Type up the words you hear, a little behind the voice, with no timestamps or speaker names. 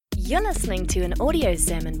You're listening to an audio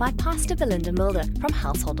sermon by Pastor Belinda Mulder from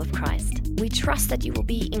Household of Christ. We trust that you will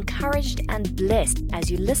be encouraged and blessed as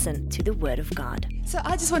you listen to the Word of God. So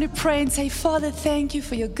I just want to pray and say, Father, thank you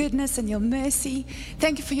for your goodness and your mercy.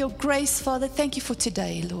 Thank you for your grace, Father. Thank you for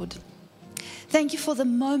today, Lord. Thank you for the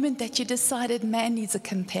moment that you decided man needs a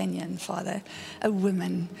companion, Father, a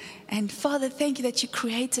woman. And Father, thank you that you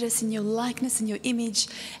created us in your likeness and your image.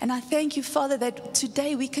 And I thank you, Father, that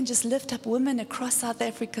today we can just lift up women across South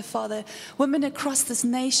Africa, Father, women across this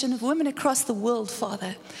nation, women across the world,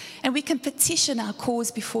 Father. And we can petition our cause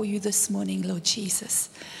before you this morning, Lord Jesus.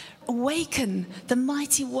 Awaken the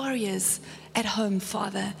mighty warriors at home,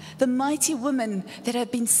 Father, the mighty women that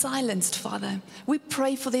have been silenced, Father. We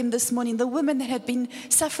pray for them this morning, the women that have been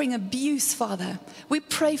suffering abuse, Father. We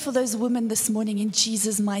pray for those women this morning in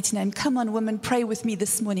Jesus' mighty name. Come on, women, pray with me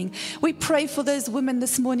this morning. We pray for those women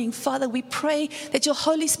this morning, Father. We pray that your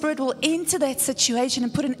Holy Spirit will enter that situation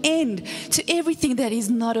and put an end to everything that is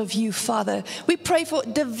not of you, Father. We pray for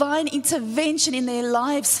divine intervention in their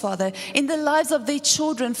lives, Father, in the lives of their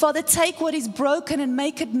children. Father, take what is broken and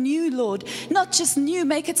make it new, Lord. Not just new,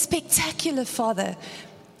 make it spectacular, Father.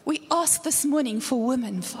 We ask this morning for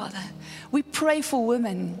women, Father. We pray for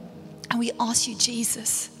women, and we ask you,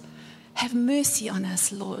 Jesus, have mercy on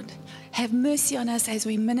us, Lord. Have mercy on us as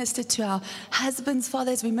we minister to our husbands,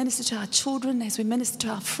 Father, as we minister to our children, as we minister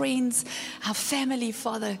to our friends, our family,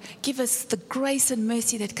 Father. Give us the grace and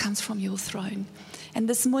mercy that comes from your throne. And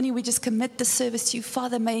this morning we just commit the service to you,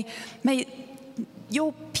 Father. May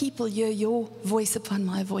your people hear your voice upon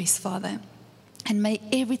my voice, Father. And may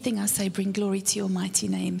everything I say bring glory to your mighty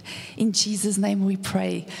name. In Jesus' name we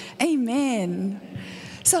pray. Amen.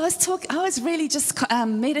 So I was really just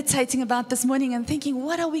meditating about this morning and thinking,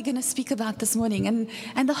 what are we going to speak about this morning?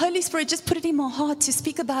 And the Holy Spirit just put it in my heart to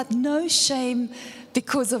speak about no shame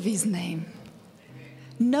because of his name.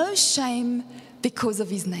 No shame because of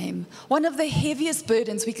his name. One of the heaviest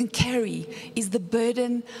burdens we can carry is the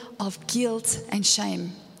burden of guilt and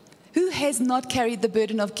shame. Who has not carried the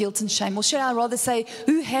burden of guilt and shame? Or should I rather say,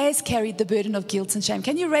 who has carried the burden of guilt and shame?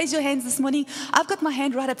 Can you raise your hands this morning? I've got my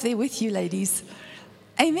hand right up there with you, ladies.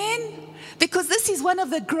 Amen? Because this is one of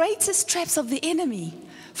the greatest traps of the enemy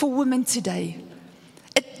for women today.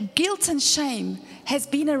 Guilt and shame has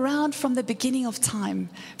been around from the beginning of time,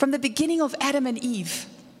 from the beginning of Adam and Eve.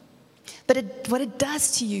 But what it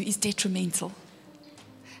does to you is detrimental.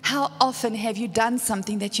 How often have you done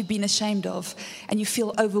something that you've been ashamed of and you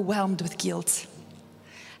feel overwhelmed with guilt?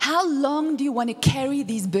 How long do you want to carry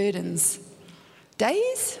these burdens?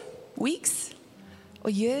 Days? Weeks? Or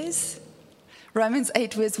years? Romans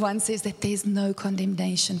 8 verse 1 says that there's no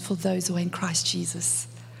condemnation for those who are in Christ Jesus.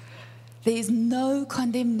 There is no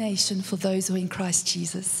condemnation for those who are in Christ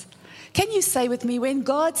Jesus. Can you say with me, when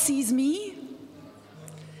God sees me,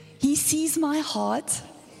 he sees my heart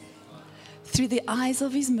through the eyes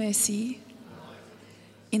of his mercy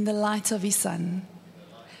in the light of his Son.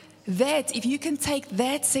 That, if you can take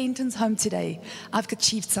that sentence home today, I've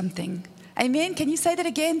achieved something. Amen? Can you say that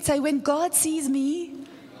again? Say, when God sees me,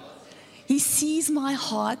 he sees my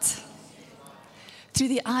heart through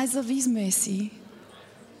the eyes of his mercy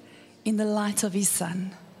in the light of his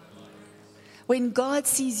Son. When God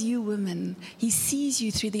sees you, women, he sees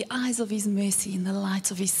you through the eyes of his mercy in the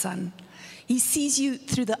light of his Son. He sees you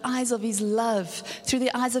through the eyes of his love, through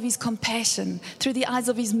the eyes of his compassion, through the eyes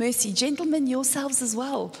of his mercy. Gentlemen, yourselves as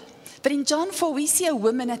well. But in John 4, we see a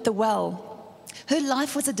woman at the well. Her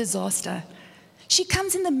life was a disaster. She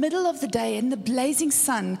comes in the middle of the day in the blazing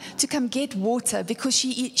sun to come get water because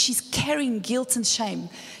she's carrying guilt and shame.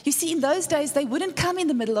 You see, in those days, they wouldn't come in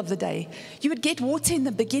the middle of the day. You would get water in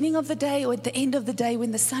the beginning of the day or at the end of the day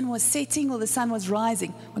when the sun was setting or the sun was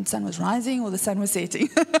rising. When the sun was rising or the sun was setting.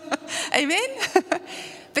 Amen?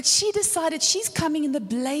 But she decided she's coming in the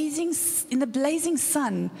blazing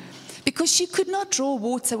sun because she could not draw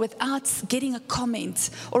water without getting a comment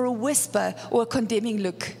or a whisper or a condemning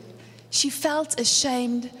look. She felt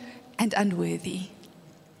ashamed and unworthy.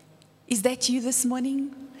 Is that you this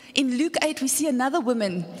morning? In Luke 8, we see another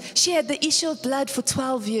woman. She had the issue of blood for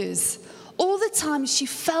 12 years. All the time she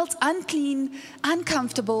felt unclean,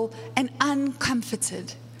 uncomfortable, and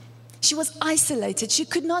uncomforted. She was isolated. She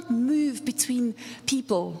could not move between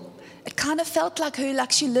people. It kind of felt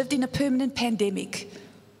like she lived in a permanent pandemic.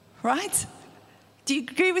 Right? Do you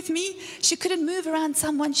agree with me? She couldn't move around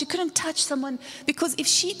someone. She couldn't touch someone because if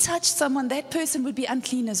she touched someone, that person would be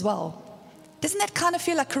unclean as well. Doesn't that kind of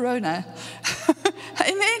feel like Corona?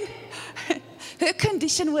 Amen? Her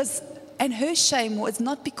condition and her shame was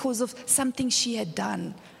not because of something she had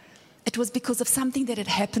done. It was because of something that had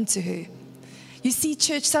happened to her. You see,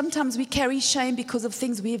 church, sometimes we carry shame because of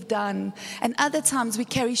things we've done, and other times we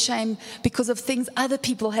carry shame because of things other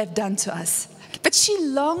people have done to us. But she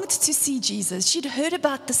longed to see Jesus. She'd heard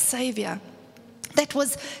about the Savior that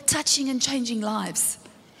was touching and changing lives.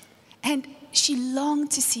 And she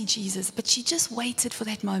longed to see Jesus, but she just waited for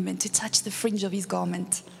that moment to touch the fringe of his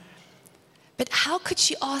garment. But how could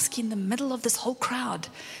she ask in the middle of this whole crowd?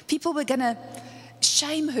 People were going to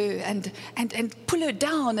shame her and pull her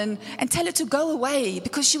down and tell her to go away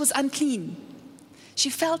because she was unclean. She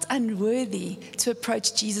felt unworthy to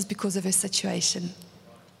approach Jesus because of her situation.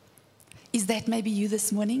 Is that maybe you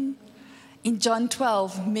this morning? In John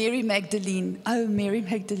 12, Mary Magdalene. Oh, Mary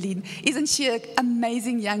Magdalene. Isn't she an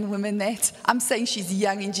amazing young woman that? I'm saying she's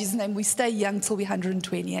young in Jesus' name. We stay young till we're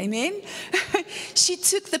 120. Amen? She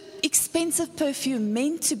took the expensive perfume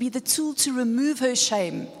meant to be the tool to remove her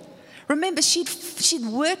shame. Remember, she'd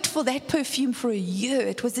worked for that perfume for a year.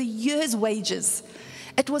 It was a year's wages.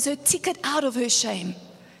 It was her ticket out of her shame.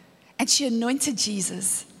 And she anointed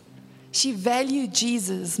Jesus. She valued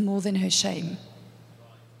Jesus more than her shame.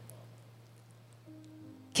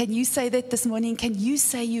 Can you say that this morning? Can you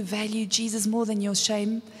say you value Jesus more than your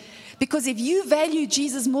shame? Because if you value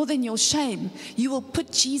Jesus more than your shame, you will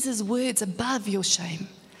put Jesus' words above your shame.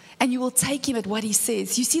 And you will take him at what he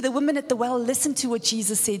says. You see, the woman at the well listened to what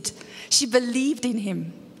Jesus said. She believed in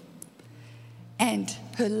him. And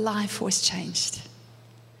her life was changed.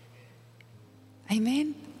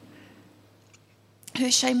 Amen?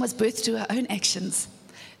 Her shame was birthed through her own actions.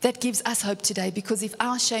 That gives us hope today, because if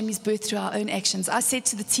our shame is birthed through our own actions. I said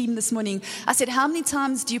to the team this morning, I said, how many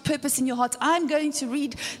times do you purpose in your heart, I'm going to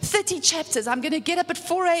read 30 chapters. I'm going to get up at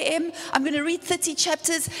 4 a.m. I'm going to read 30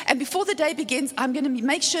 chapters. And before the day begins, I'm going to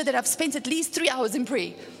make sure that I've spent at least 3 hours in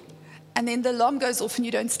prayer. And then the alarm goes off and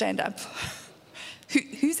you don't stand up.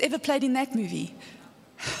 Who's ever played in that movie?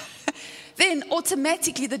 Then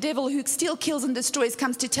automatically the devil, who still kills and destroys,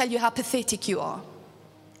 comes to tell you how pathetic you are.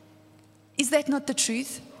 Is that not the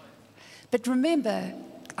truth? But remember,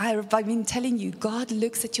 I've been telling you, God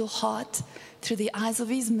looks at your heart through the eyes of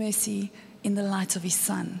his mercy in the light of his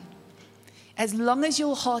Son. As long as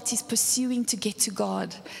your heart is pursuing to get to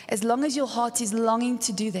God, as long as your heart is longing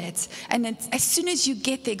to do that, and as soon as you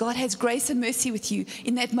get there, God has grace and mercy with you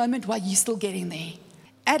in that moment while you're still getting there.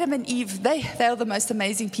 Adam and Eve, they are the most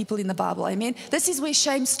amazing people in the Bible, amen? This is where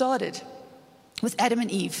shame started, with Adam and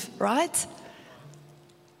Eve, right?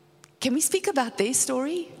 Can we speak about their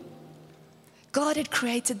story? God had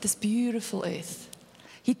created this beautiful earth.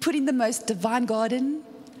 He'd put in the most divine garden.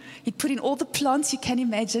 He'd put in all the plants you can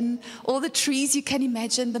imagine, all the trees you can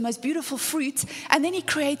imagine, the most beautiful fruit. And then he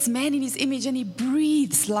creates man in his image and he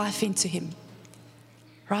breathes life into him.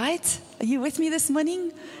 Right? Are you with me this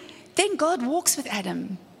morning? Then God walks with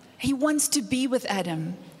Adam. He wants to be with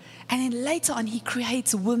Adam. And then later on, he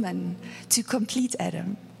creates woman to complete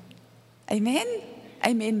Adam. Amen?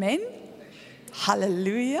 Amen, men?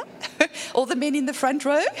 Hallelujah. All the men in the front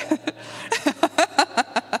row.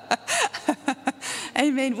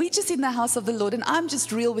 Amen. We're just in the house of the Lord, and I'm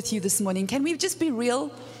just real with you this morning. Can we just be real?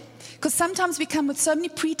 Because sometimes we come with so many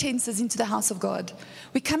pretenses into the house of God.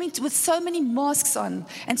 We come in with so many masks on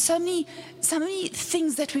and so many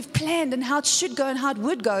things that we've planned and how it should go and how it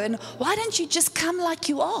would go. And why don't you just come like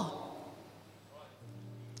you are?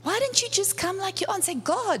 Why don't you just come like you are and say,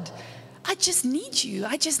 God, I just need you.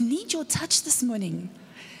 I just need your touch this morning.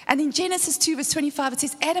 And in Genesis 2 verse 25, it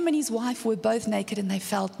says, Adam and his wife were both naked and they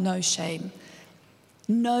felt no shame.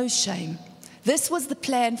 No shame. This was the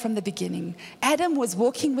plan from the beginning. Adam was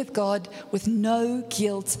walking with God with no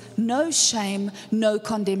guilt, no shame, no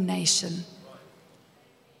condemnation.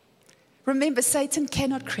 Remember, Satan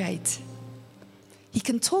cannot create. He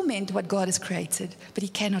can torment what God has created, but he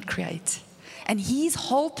cannot create. And his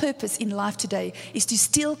whole purpose in life today is to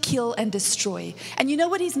steal, kill, and destroy. And you know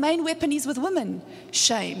what his main weapon is with women?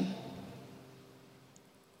 Shame.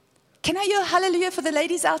 Can I hear hallelujah for the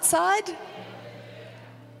ladies outside?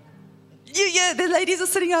 Yeah, the ladies are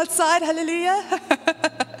sitting outside, hallelujah.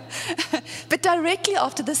 But directly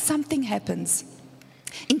after this, something happens.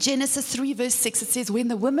 In Genesis 3 verse 6, it says, when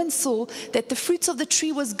the woman saw that the fruit of the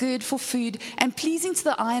tree was good for food and pleasing to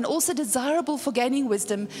the eye and also desirable for gaining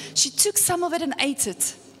wisdom, she took some of it and ate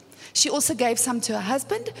it. She also gave some to her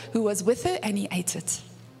husband who was with her, and he ate it.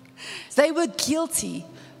 They were guilty.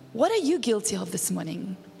 What are you guilty of this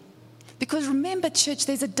morning? Because remember, church,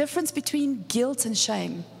 there's a difference between guilt and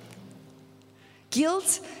shame.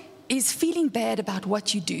 Guilt is feeling bad about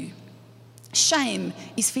what you do. Shame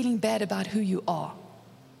is feeling bad about who you are.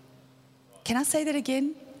 Can I say that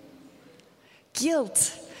again?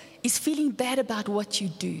 Guilt is feeling bad about what you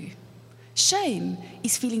do. Shame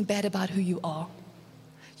is feeling bad about who you are.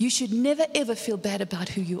 You should never ever feel bad about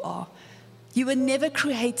who you are. You were never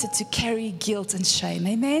created to carry guilt and shame.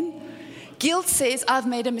 Amen? Guilt says, I've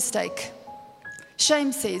made a mistake.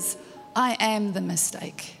 Shame says, I am the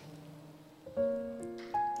mistake.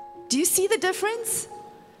 Do you see the difference?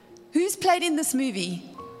 Who's played in this movie?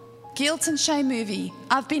 Guilt and shame movie.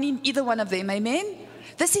 I've been in either one of them. Amen?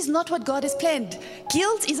 This is not what God has planned.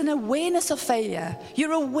 Guilt is an awareness of failure.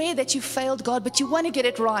 You're aware that you failed God, but you want to get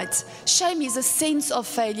it right. Shame is a sense of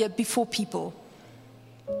failure before people.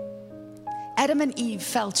 Adam and Eve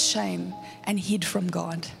felt shame and hid from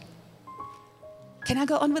God. Can I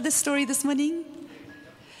go on with the story this morning?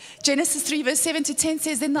 Genesis 3 verse 7 to 10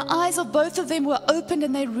 says, then the eyes of both of them were opened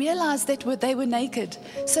and they realized that they were naked.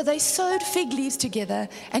 So they sewed fig leaves together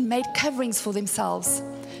and made coverings for themselves.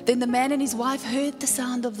 Then the man and his wife heard the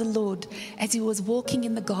sound of the Lord as he was walking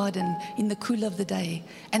in the garden in the cool of the day.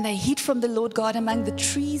 And they hid from the Lord God among the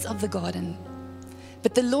trees of the garden.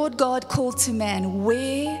 But the Lord God called to man,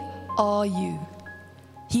 where are you?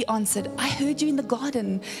 He answered, I heard you in the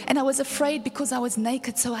garden and I was afraid because I was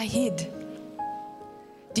naked, so I hid.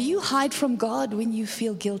 Do you hide from God when you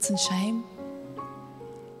feel guilt and shame?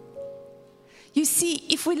 You see,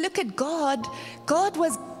 if we look at God,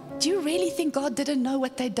 do you really think God didn't know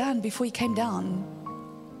what they'd done before he came down?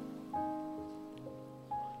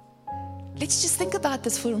 Let's just think about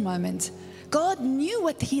this for a moment. God knew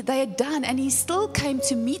what they had done and he still came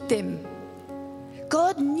to meet them.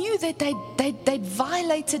 God knew that they'd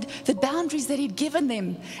violated the boundaries that he'd given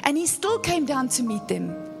them and he still came down to meet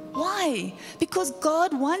them. Why? Because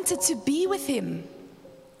God wanted to be with him.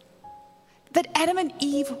 But Adam and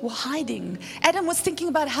Eve were hiding. Adam was thinking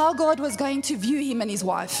about how God was going to view him and his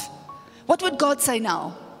wife. What would God say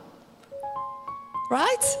now?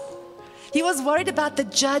 Right? He was worried about the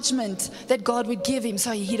judgment that God would give him,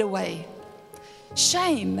 so he hid away.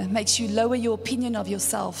 Shame makes you lower your opinion of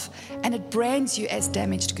yourself and it brands you as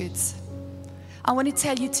damaged goods. I want to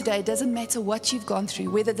tell you today, it doesn't matter what you've gone through,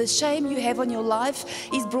 whether the shame you have on your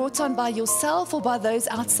life is brought on by yourself or by those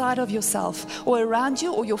outside of yourself, or around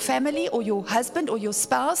you, or your family, or your husband, or your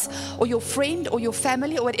spouse, or your friend, or your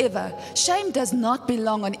family, or whatever. Shame does not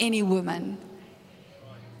belong on any woman.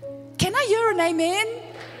 Can I hear an amen?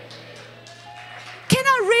 Can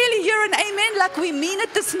I really hear an amen like we mean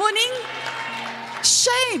it this morning?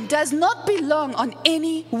 Shame does not belong on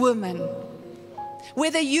any woman.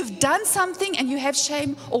 Whether you've done something and you have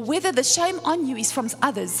shame, or whether the shame on you is from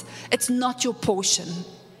others, it's not your portion.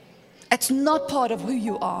 It's not part of who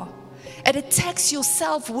you are. It attacks your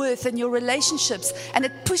self-worth and your relationships, and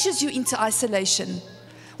it pushes you into isolation.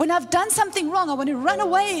 When I've done something wrong, I want to run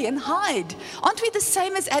away and hide. Aren't we the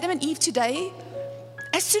same as Adam and Eve today?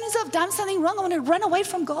 As soon as I've done something wrong, I want to run away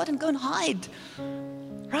from God and go and hide.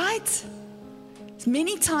 Right?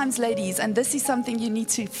 Many times, ladies, and this is something you need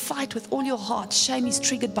to fight with all your heart, shame is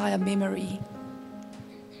triggered by a memory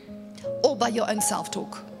or by your own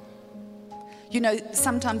self-talk. You know,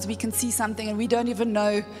 sometimes we can see something and we don't even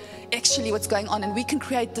know actually what's going on, and we can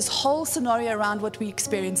create this whole scenario around what we're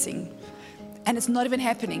experiencing, and it's not even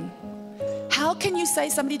happening. How can you say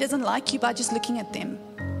somebody doesn't like you by just looking at them?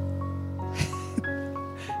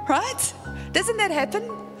 Right? Doesn't that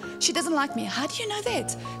happen? She doesn't like me. How do you know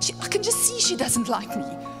that? I can just see she doesn't like me.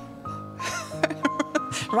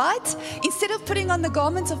 Right? Instead of putting on the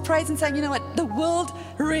garments of praise and saying, you know what, the world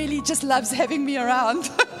really just loves having me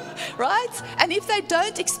around. Right? And if they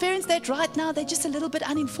don't experience that right now, they're just a little bit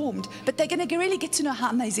uninformed. But they're going to really get to know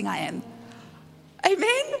how amazing I am.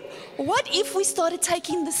 Amen? What if we started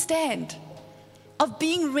taking the stand of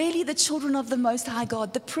being really the children of the Most High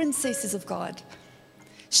God, the princesses of God?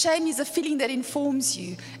 Shame is a feeling that informs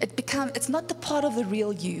you. It's not the part of the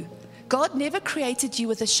real you. God never created you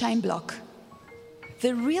with a shame block.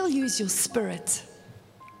 The real you is your spirit.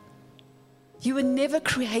 You were never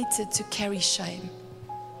created to carry shame.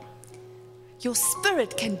 Your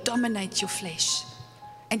spirit can dominate your flesh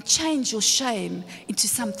and change your shame into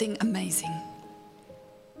something amazing.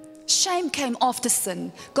 Shame came after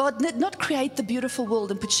sin. God did not create the beautiful world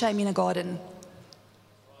and put shame in a garden.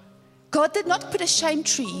 God did not put a shame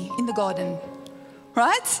tree in the garden,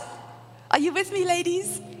 right? Are you with me,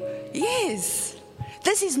 ladies? Yes.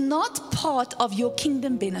 This is not part of your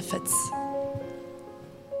kingdom benefits.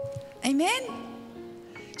 Amen?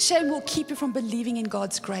 Shame will keep you from believing in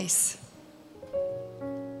God's grace.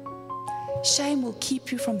 Shame will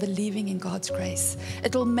keep you from believing in God's grace.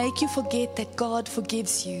 It will make you forget that God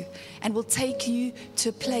forgives you and will take you to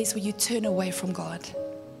a place where you turn away from God.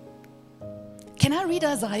 Can I read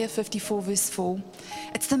Isaiah 54 verse 4?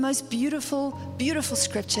 It's the most beautiful, beautiful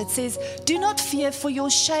scripture. It says, "Do not fear, for your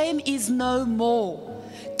shame is no more.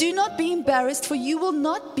 Do not be embarrassed, for you will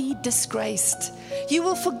not be disgraced. You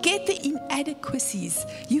will forget the inadequacies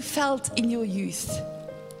you felt in your youth."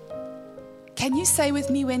 Can you say with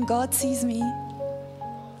me, when God sees me,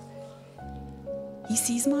 He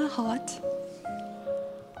sees my heart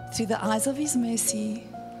through the eyes of His mercy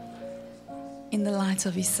in the light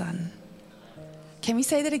of His Son. Can we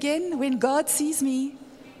say that again? When God sees me,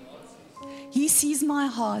 He sees my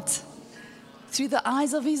heart through the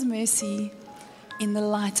eyes of His mercy in the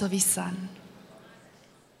light of His Son.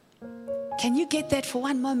 Can you get that for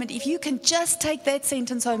one moment? If you can just take that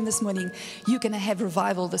sentence home this morning, you're going to have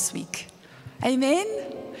revival this week. Amen?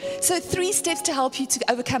 So 3 steps to help you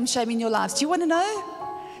to overcome shame in your lives. Do you want to know?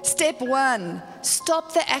 Step 1,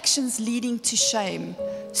 stop the actions leading to shame.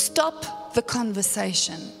 Stop the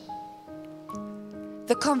conversation.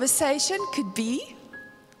 The conversation could be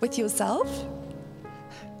with yourself.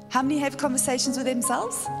 How many have conversations with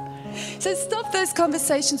themselves? So stop those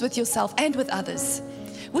conversations with yourself and with others.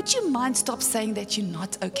 Would you mind stop saying that you're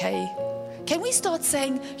not okay? Can we start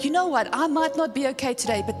saying, you know what, I might not be okay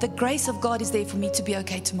today, but the grace of God is there for me to be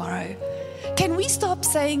okay tomorrow? Can we stop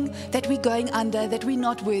saying that we're going under, that we're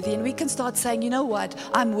not worthy, and we can start saying, you know what,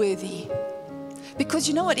 I'm worthy? Because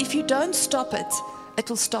you know what, if you don't stop it, it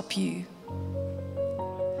will stop you.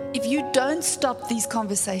 If you don't stop these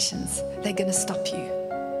conversations, they're going to stop you.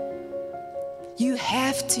 You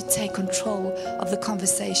have to take control of the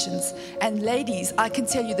conversations. And ladies, I can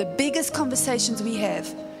tell you the biggest conversations we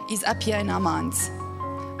have is up here in our minds,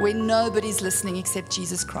 where nobody's listening except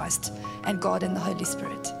Jesus Christ and God and the Holy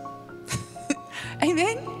Spirit.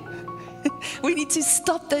 Amen? We need to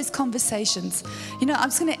stop those conversations. You know, I'm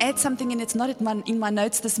just going to add something, and it's not in my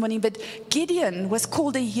notes this morning, but Gideon was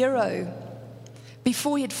called a hero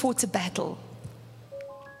before he had fought a battle.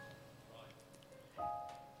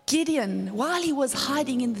 Gideon, while he was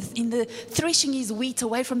hiding in the threshing his wheat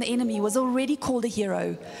away from the enemy, was already called a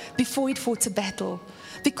hero before he'd fought a battle.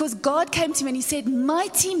 Because God came to him and He said,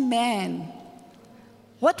 "Mighty man."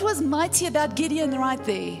 What was mighty about Gideon right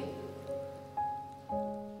there?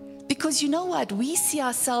 Because you know what? We see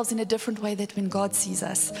ourselves in a different way than when God sees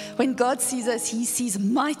us. When God sees us, He sees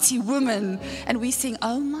mighty woman. And we sing,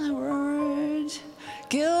 "Oh my word,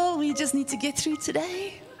 girl, we just need to get through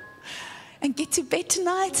today and get to bed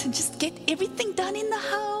tonight and just get everything done in the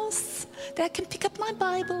house that I can pick up my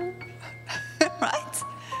Bible." Right?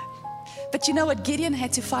 But you know what? Gideon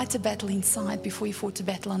had to fight a battle inside before he fought a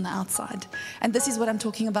battle on the outside. And this is what I'm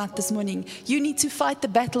talking about this morning. You need to fight the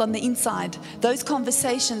battle on the inside. Those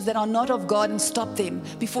conversations that are not of God, and stop them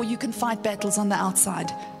before you can fight battles on the outside.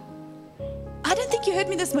 I don't think you heard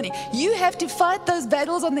me this morning. You have to fight those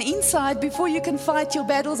battles on the inside before you can fight your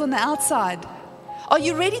battles on the outside. Are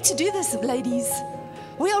you ready to do this, ladies?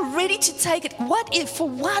 We are ready to take it. What if for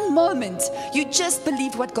one moment you just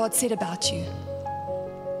believed what God said about you?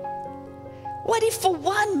 What if for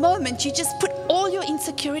one moment you just put all your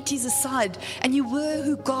insecurities aside and you were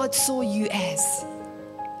who God saw you as?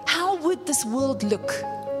 How would this world look?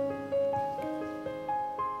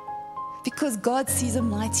 Because God sees a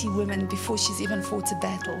mighty woman before she's even fought a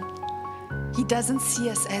battle. He doesn't see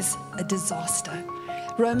us as a disaster.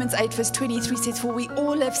 Romans 8 verse 23 says, "For we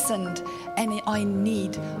all have sinned and are in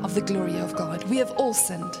need of the glory of God." We have all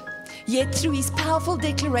sinned. Yet through His powerful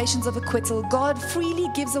declarations of acquittal, God freely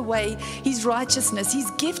gives away His righteousness. His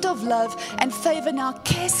gift of love and favor now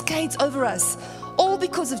cascades over us. All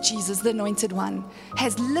because of Jesus, the Anointed One,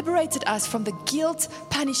 has liberated us from the guilt,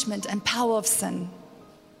 punishment, and power of sin.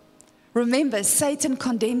 Remember, Satan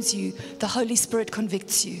condemns you. The Holy Spirit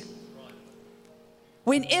convicts you.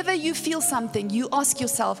 Whenever you feel something, you ask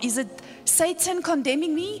yourself, is it Satan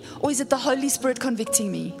condemning me, or is it the Holy Spirit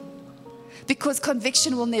convicting me? Because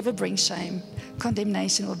conviction will never bring shame.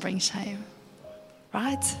 Condemnation will bring shame.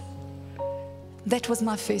 Right? That was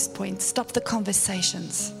my first point. Stop the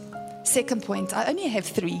conversations. Second point, I only have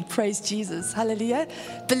 3. Praise Jesus. Hallelujah.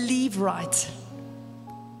 Believe right.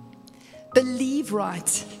 Believe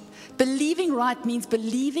right. Believing right means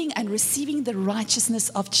believing and receiving the righteousness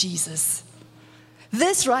of Jesus.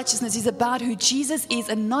 This righteousness is about who Jesus is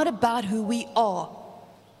and not about who we are.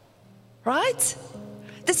 Right?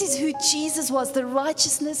 This is who Jesus was, the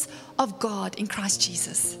righteousness of God in Christ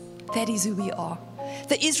Jesus. That is who we are.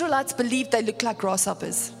 The Israelites believed they looked like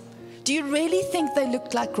grasshoppers. Do you really think they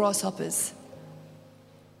looked like grasshoppers?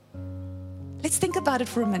 Let's think about it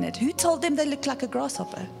for a minute. Who told them they looked like a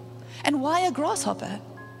grasshopper? And why a grasshopper?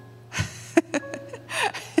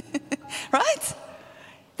 Right?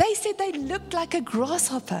 They they said they looked like a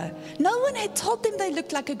grasshopper. No one had told them they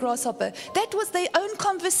looked like a grasshopper. That was their own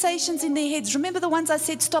conversations in their heads. Remember the ones I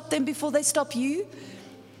said, stop them before they stop you?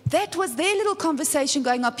 That was their little conversation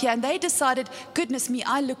going up here, and they decided, goodness me,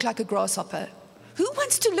 I look like a grasshopper. Who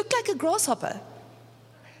wants to look like a grasshopper?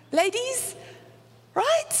 Ladies,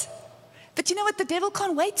 right? But you know what? The devil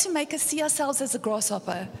can't wait to make us see ourselves as a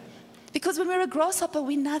grasshopper. Because when we're a grasshopper,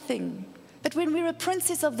 we're nothing. But when we're a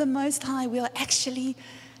princess of the Most High, we are actually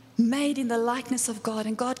made in the likeness of God,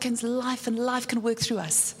 and God can life, and life can work through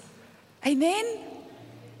us. Amen?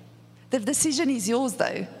 The decision is yours,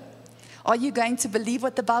 though. Are you going to believe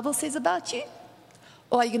what the Bible says about you?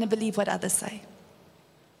 Or are you going to believe what others say?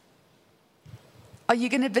 Are you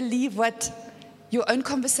going to believe what your own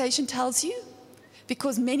conversation tells you?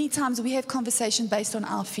 Because many times we have conversation based on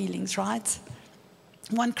our feelings, right?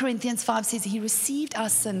 1 Corinthians 5 says, He received our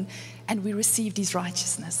sin and we received His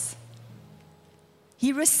righteousness.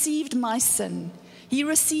 He received my sin. He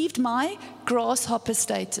received my grasshopper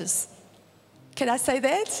status. Can I say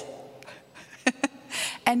that?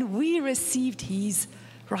 And we received His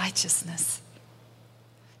righteousness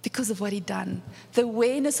because of what He done. The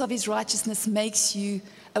awareness of His righteousness makes you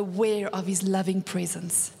aware of His loving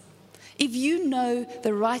presence. If you know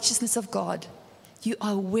the righteousness of God, you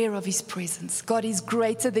are aware of His presence. God is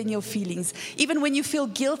greater than your feelings. Even when you feel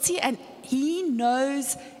guilty, and He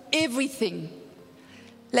knows everything.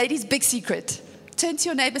 Ladies, big secret. Turn to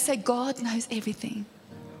your neighbor and say, God knows everything.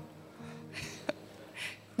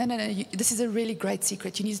 No. This is a really great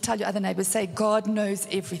secret. You need to tell your other neighbors, say, God knows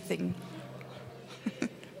everything.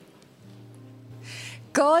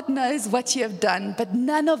 God knows what you have done, but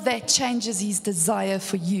none of that changes His desire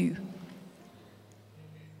for you.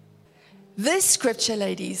 This scripture,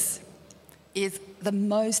 ladies, is the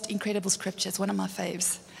most incredible scripture. It's one of my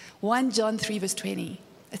faves. 1 John 3 verse 20.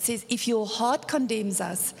 It says, if your heart condemns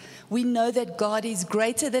us, we know that God is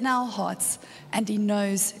greater than our hearts and He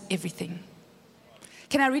knows everything.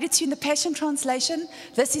 Can I read it to you in the Passion Translation?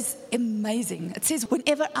 This is amazing. It says,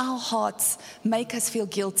 whenever our hearts make us feel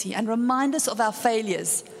guilty and remind us of our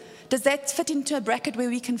failures, does that fit into a bracket where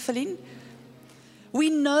we can fill in? We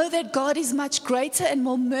know that God is much greater and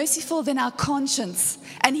more merciful than our conscience,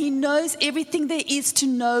 and He knows everything there is to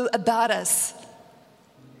know about us.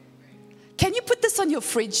 Can you put this on your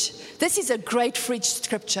fridge? This is a great fridge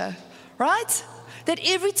scripture, right? That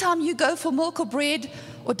every time you go for milk or bread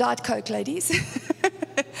or Diet Coke, ladies,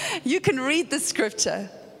 you can read the scripture.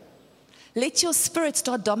 Let your spirit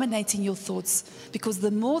start dominating your thoughts, because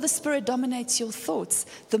the more the spirit dominates your thoughts,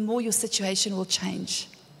 the more your situation will change.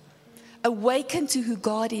 Awaken to who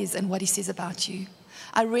God is and what He says about you.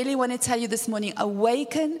 I really want to tell you this morning,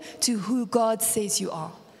 awaken to who God says you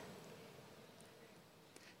are.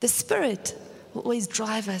 The Spirit will always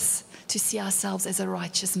drive us to see ourselves as a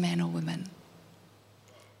righteous man or woman.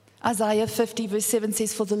 Isaiah 50 verse 7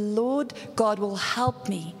 says, for the Lord God will help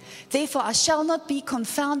me. Therefore I shall not be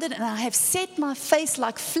confounded, and I have set my face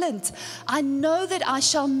like flint. I know that I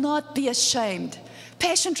shall not be ashamed.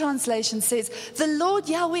 Passion Translation says, the Lord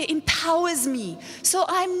Yahweh empowers me, so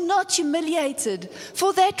I'm not humiliated.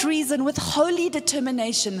 For that reason, with holy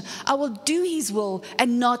determination, I will do His will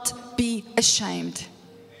and not be ashamed.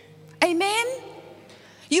 Amen?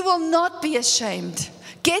 You will not be ashamed.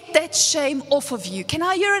 Get that shame off of you. Can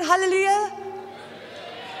I hear it? Hallelujah?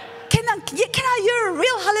 Can I hear a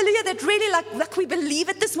real hallelujah that really like we believe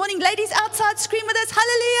it this morning? Ladies outside, scream with us,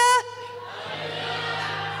 hallelujah.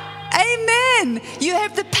 Amen. You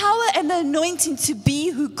have the power and the anointing to be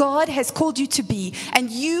who God has called you to be, and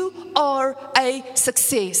you are a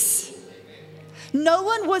success. No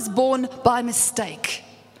one was born by mistake.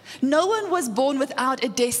 No one was born without a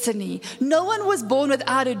destiny. No one was born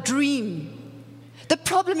without a dream. The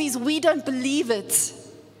problem is we don't believe it.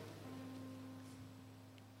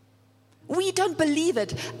 We don't believe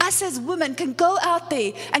it. Us as women can go out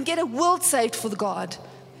there and get a world saved for God.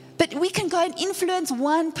 But we can go and influence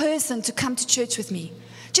one person to come to church with me.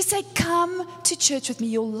 Just say, come to church with me.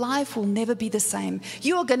 Your life will never be the same.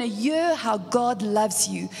 You are going to hear how God loves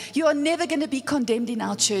you. You are never going to be condemned in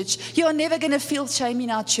our church. You are never going to feel shame in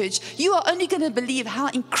our church. You are only going to believe how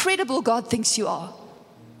incredible God thinks you are.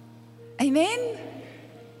 Amen?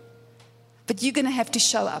 But you're going to have to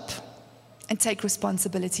show up and take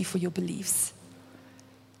responsibility for your beliefs.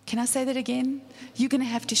 Can I say that again? You're going to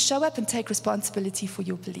have to show up and take responsibility for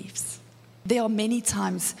your beliefs. There are many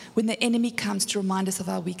times when the enemy comes to remind us of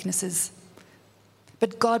our weaknesses.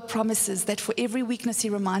 But God promises that for every weakness He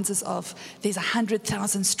reminds us of, there's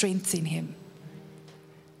 100,000 strengths in Him.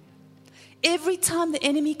 Every time the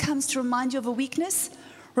enemy comes to remind you of a weakness,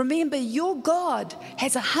 Remember, your God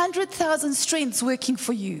has 100,000 strengths working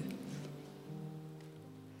for you.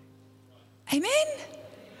 Amen?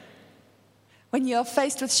 When you are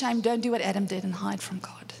faced with shame, don't do what Adam did and hide from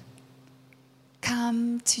God.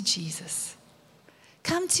 Come to Jesus.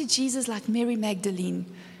 Come to Jesus like Mary Magdalene.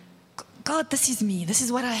 God, this is me. This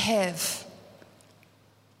is what I have.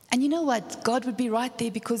 And you know what? God would be right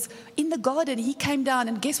there, because in the garden, he came down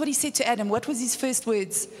and guess what he said to Adam? What was his first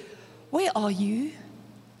words? Where are you?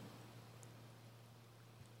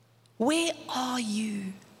 Where are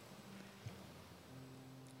you?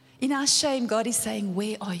 In our shame, God is saying,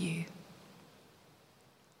 where are you?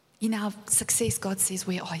 In our success, God says,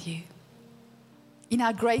 where are you? In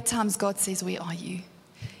our great times, God says, where are you?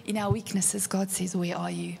 In our weaknesses, God says, where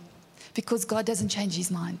are you? Because God doesn't change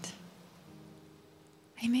his mind.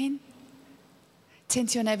 Amen? Turn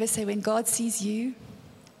to your neighbor, say, when God sees you,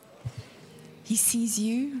 he sees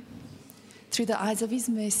you through the eyes of his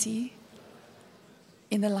mercy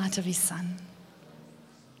in the light of his Son.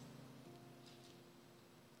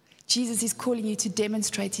 Jesus is calling you to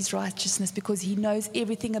demonstrate his righteousness because he knows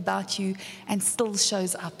everything about you and still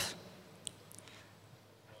shows up.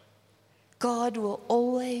 God will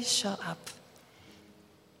always show up.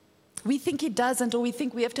 We think he doesn't, or we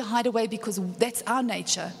think we have to hide away because that's our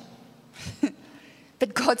nature.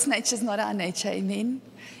 But God's nature is not our nature, amen?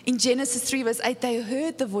 In Genesis 3 verse 8, they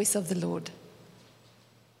heard the voice of the Lord.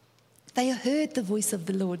 They heard the voice of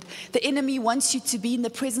the Lord. The enemy wants you to be in the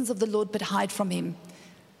presence of the Lord but hide from him.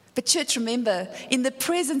 But church, remember, in the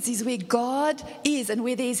presence is where God is and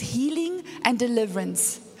where there's healing and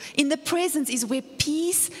deliverance. In the presence is where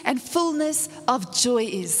peace and fullness of joy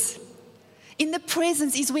is. In the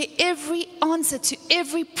presence is where every answer to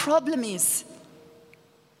every problem is.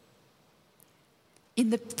 In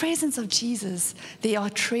the presence of Jesus, there are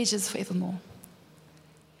treasures forevermore.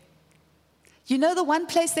 You know the one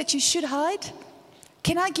place that you should hide?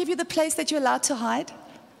 Can I give you the place that you're allowed to hide?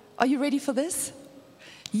 Are you ready for this?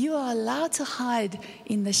 You are allowed to hide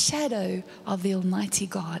in the shadow of the Almighty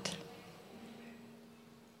God.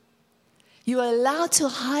 You are allowed to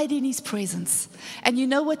hide in his presence. And you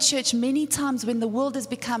know what, church? Many times when the world has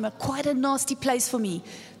become quite a nasty place for me,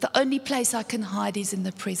 the only place I can hide is in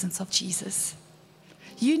the presence of Jesus.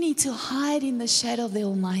 You need to hide in the shadow of the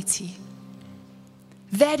Almighty.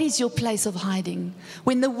 That is your place of hiding.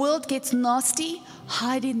 When the world gets nasty,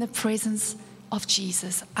 hide in the presence of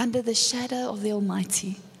Jesus, under the shadow of the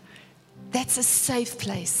Almighty. That's a safe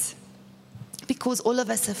place, because all of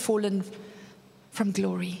us have fallen from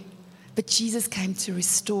glory. But Jesus came to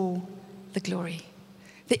restore the glory.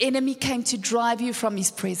 The enemy came to drive you from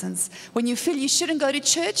his presence. When you feel you shouldn't go to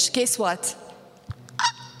church, guess what?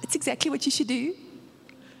 It's exactly what you should do.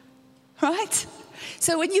 Right?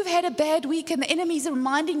 So when you've had a bad week and the enemy is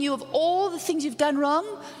reminding you of all the things you've done wrong,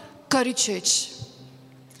 go to church.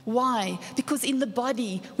 Why? Because in the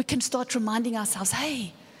body, we can start reminding ourselves,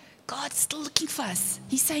 hey, God's still looking for us.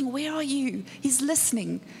 He's saying, where are you? He's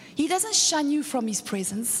listening. He doesn't shun you from his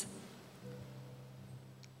presence.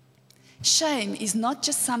 Shame is not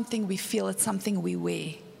just something we feel, it's something we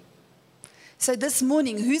wear. So this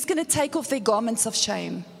morning, who's going to take off their garments of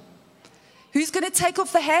shame? Who's going to take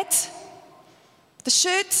off the hat, the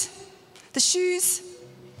shirt, the shoes,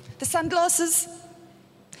 the sunglasses,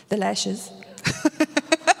 the lashes?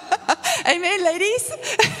 Amen, ladies.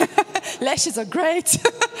 Lashes are great.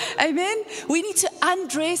 Amen. We need to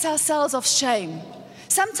undress ourselves of shame.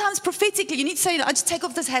 Sometimes prophetically, you need to say, I just take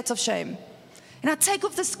off this hat of shame. And I take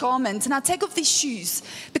off this garment, and I take off these shoes,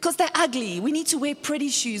 because they're ugly. We need to wear pretty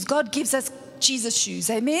shoes. God gives us Jesus shoes.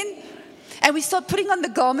 Amen. And we start putting on the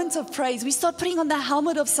garment of praise. We start putting on the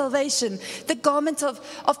helmet of salvation, the garment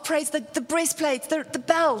of praise, the breastplate, the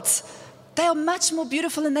belt. They are much more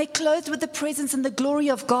beautiful, and they're clothed with the presence and the glory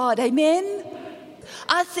of God. Amen?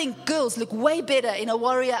 I think girls look way better in a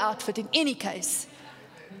warrior outfit in any case.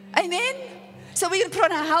 Amen? So we're going to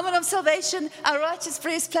put on our helmet of salvation, our righteous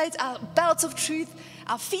breastplate, our belt of truth,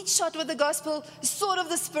 our feet shod with the gospel, the sword of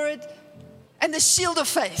the Spirit, and the shield of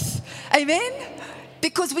faith. Amen?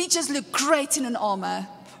 Because we just look great in an armor.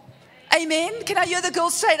 Amen? Can I hear the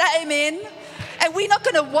girls say that? Amen? And we're not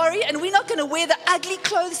going to worry, and we're not going to wear the ugly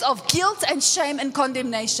clothes of guilt and shame and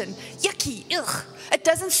condemnation. Yucky, ugh. It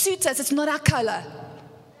doesn't suit us. It's not our color.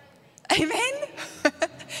 Amen?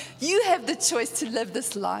 You have the choice to live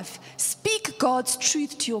this life. Speak God's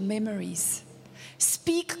truth to your memories.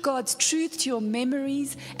 Speak God's truth to your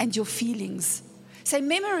memories and your feelings. Say,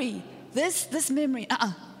 memory, this memory,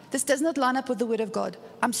 this does not line up with the word of God.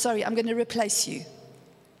 I'm sorry, I'm going to replace you.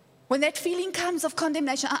 When that feeling comes of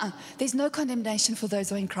condemnation, there's no condemnation for those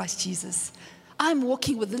who are in Christ Jesus. I'm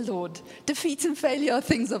walking with the Lord. Defeat and failure are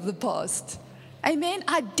things of the past. Amen.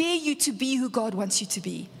 I dare you to be who God wants you to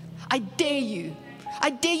be. I dare you. I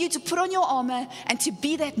dare you to put on your armor and to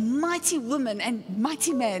be that mighty woman and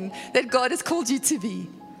mighty man that God has called you to be.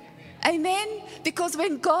 Amen. Because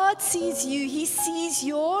when God sees you, He sees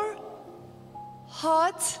your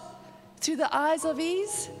heart through the eyes of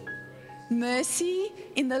His mercy,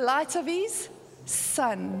 in the light of His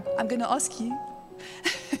Son. I'm going to ask you.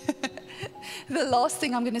 The last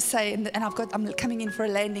thing I'm going to say, and I'm coming in for a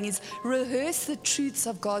landing, is rehearse the truths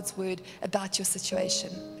of God's word about your situation.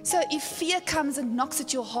 So if fear comes and knocks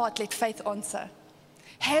at your heart, let faith answer.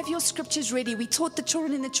 Have your scriptures ready. We taught the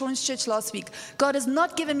children in the children's church last week. God has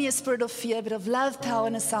not given me a spirit of fear, but of love, power,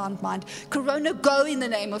 and a sound mind. Corona, go in the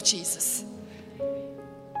name of Jesus.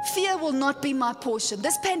 Fear will not be my portion.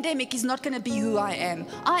 This pandemic is not going to be who I am.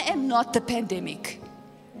 I am not the pandemic.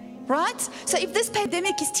 Right? So if this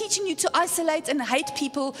pandemic is teaching you to isolate and hate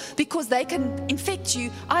people because they can infect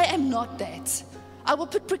you, I am not that. I will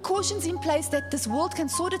put precautions in place that this world can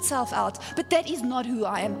sort itself out, but that is not who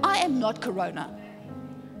I am. I am not Corona.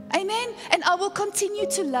 Amen? And I will continue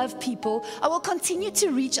to love people. I will continue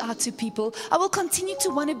to reach out to people. I will continue to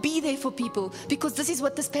want to be there for people, because this is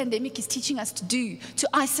what this pandemic is teaching us to do, to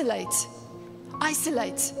isolate.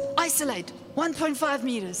 Isolate. Isolate. 1.5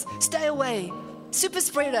 meters. Stay away. Super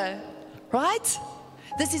spreader, right?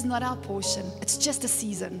 This is not our portion. It's just a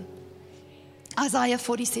season. Isaiah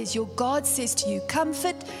 40 says, your God says to you,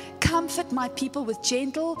 comfort my people with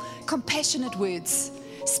gentle, compassionate words.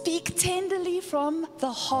 Speak tenderly from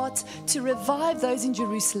the heart to revive those in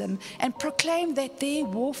Jerusalem and proclaim that their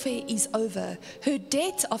warfare is over. Her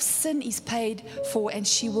debt of sin is paid for, and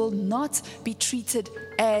she will not be treated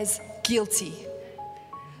as guilty.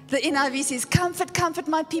 The NIV says, comfort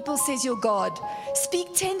my people, says your God.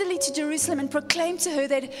 Speak tenderly to Jerusalem and proclaim to her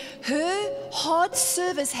that her hard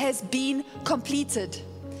service has been completed,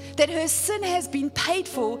 that her sin has been paid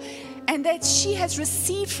for, and that she has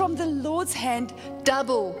received from the Lord's hand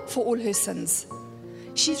double for all her sins.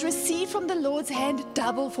 She's received from the Lord's hand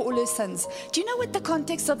double for all her sins. Do you know what the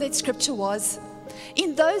context of that scripture was?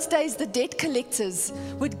 In those days, the debt collectors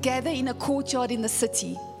would gather in a courtyard in the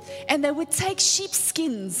city. And they would take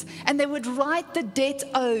sheepskins and they would write the debt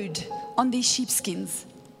owed on these sheepskins.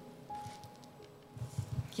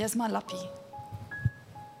 Here's my lappie.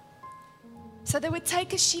 So they would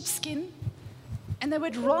take a sheepskin and they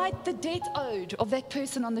would write the debt owed of that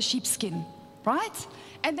person on the sheepskin, right?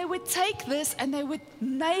 And they would take this and they would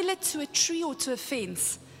nail it to a tree or to a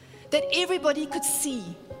fence that everybody could see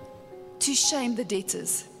to shame the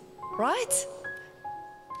debtors, right?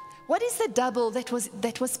 What is the double that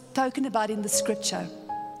was spoken about in the scripture?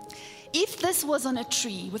 If this was on a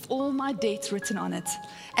tree with all my debts written on it,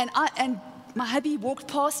 and my hubby walked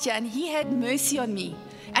past here and he had mercy on me,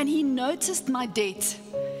 and he noticed my debt,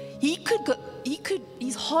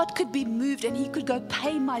 his heart could be moved and he could go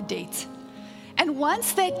pay my debt. And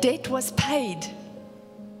once that debt was paid,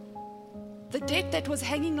 the debt that was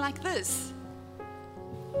hanging like this,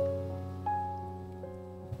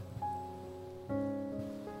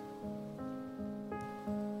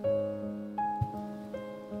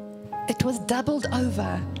 it was doubled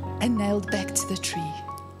over and nailed back to the tree.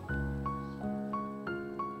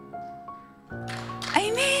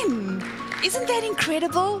 Amen. Isn't that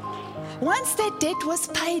incredible? Once that debt was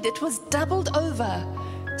paid, it was doubled over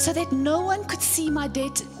so that no one could see my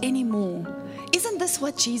debt anymore. Isn't this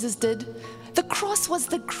what Jesus did? The cross was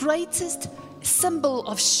the greatest symbol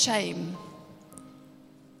of shame.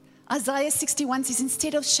 Isaiah 61 says,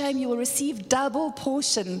 instead of shame, you will receive double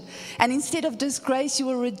portion. And instead of disgrace, you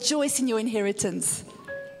will rejoice in your inheritance.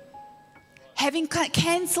 Having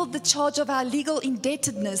cancelled the charge of our legal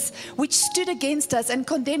indebtedness, which stood against us and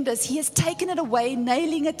condemned us, he has taken it away,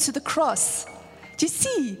 nailing it to the cross. Do you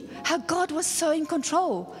see how God was so in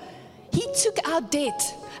control? He took our debt,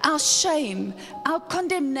 our shame, our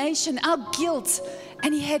condemnation, our guilt,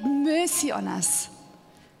 and he had mercy on us.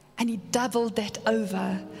 And he doubled that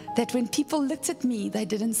over, that when people looked at me, they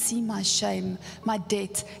didn't see my shame, my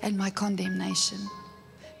debt, and my condemnation.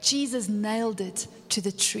 Jesus nailed it to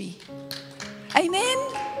the tree. Amen?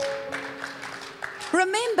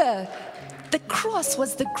 Remember, the cross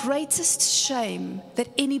was the greatest shame that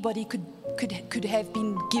anybody could have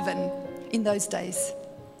been given in those days.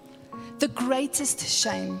 The greatest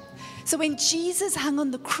shame. So when Jesus hung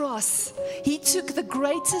on the cross, he took the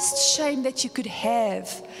greatest shame that you could have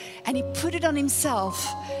and he put it on himself,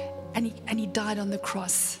 and he died on the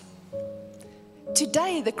cross.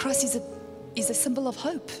 Today, the cross is a symbol of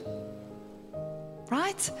hope.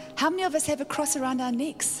 Right? How many of us have a cross around our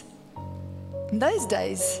necks? In those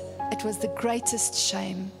days, it was the greatest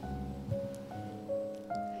shame.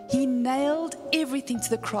 He nailed everything to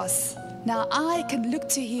the cross. Now I can look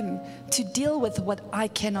to him to deal with what I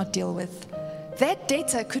cannot deal with. That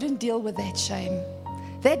debtor couldn't deal with that shame.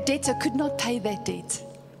 That debtor could not pay that debt.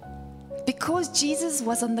 Because Jesus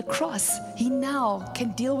was on the cross, he now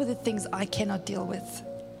can deal with the things I cannot deal with.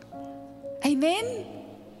 Amen?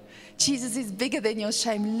 Jesus is bigger than your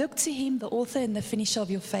shame. Look to him, the author and the finisher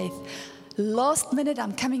of your faith. Last minute,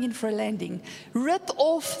 I'm coming in for a landing. Rip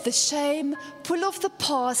off the shame, pull off the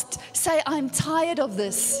past, say, I'm tired of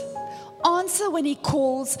this. Answer when he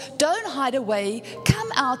calls, don't hide away,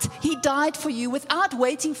 come out. He died for you without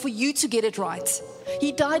waiting for you to get it right.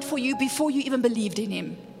 He died for you before you even believed in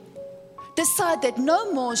him. Decide that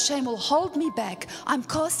no more shame will hold me back. I'm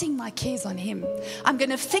casting my cares on him. I'm going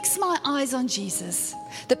to fix my eyes on Jesus,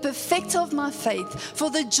 the perfecter of my faith. For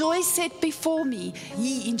the joy set before me,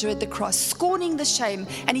 he endured the cross, scorning the shame,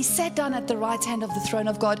 and he sat down at the right hand of the throne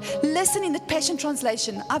of God. Listen in the Passion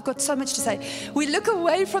Translation. I've got so much to say. We look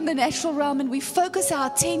away from the natural realm and we focus our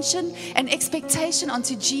attention and expectation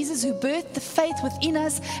onto Jesus, who birthed the faith within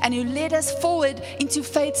us and who led us forward into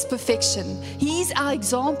faith's perfection. He is our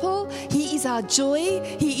example. He is our joy.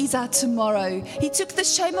 He is our tomorrow. He took the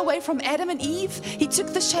shame away from Adam and Eve. He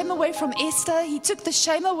took the shame away from Esther. He took the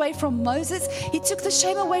shame away from Moses. He took the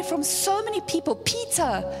shame away from so many people.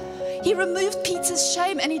 Peter. He removed Peter's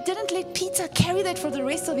shame and he didn't let Peter carry that for the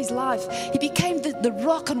rest of his life. He became the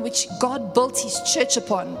rock on which God built his church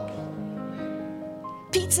upon.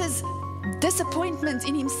 Peter's disappointment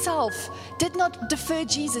in himself did not defer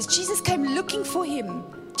Jesus. Jesus came looking for him.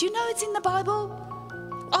 Do you know it's in the Bible?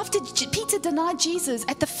 After Peter denied Jesus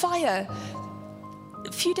at the fire,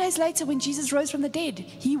 a few days later when Jesus rose from the dead,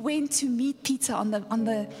 he went to meet Peter on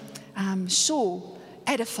the shore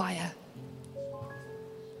at a fire.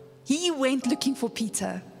 He went looking for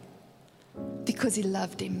Peter because he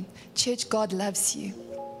loved him. Church, God loves you.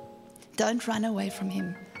 Don't run away from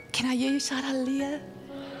him. Can I hear you shout hallelujah?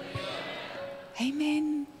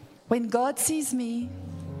 Amen. When God sees me,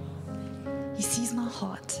 he sees my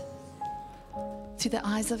heart through the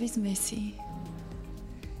eyes of his mercy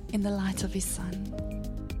in the light of his Son.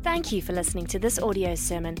 Thank you for listening to this audio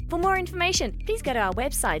sermon. For more information, please go to our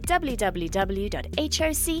website www.hoc.org.za.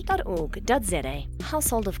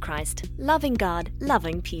 Household of Christ, loving God,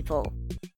 loving people.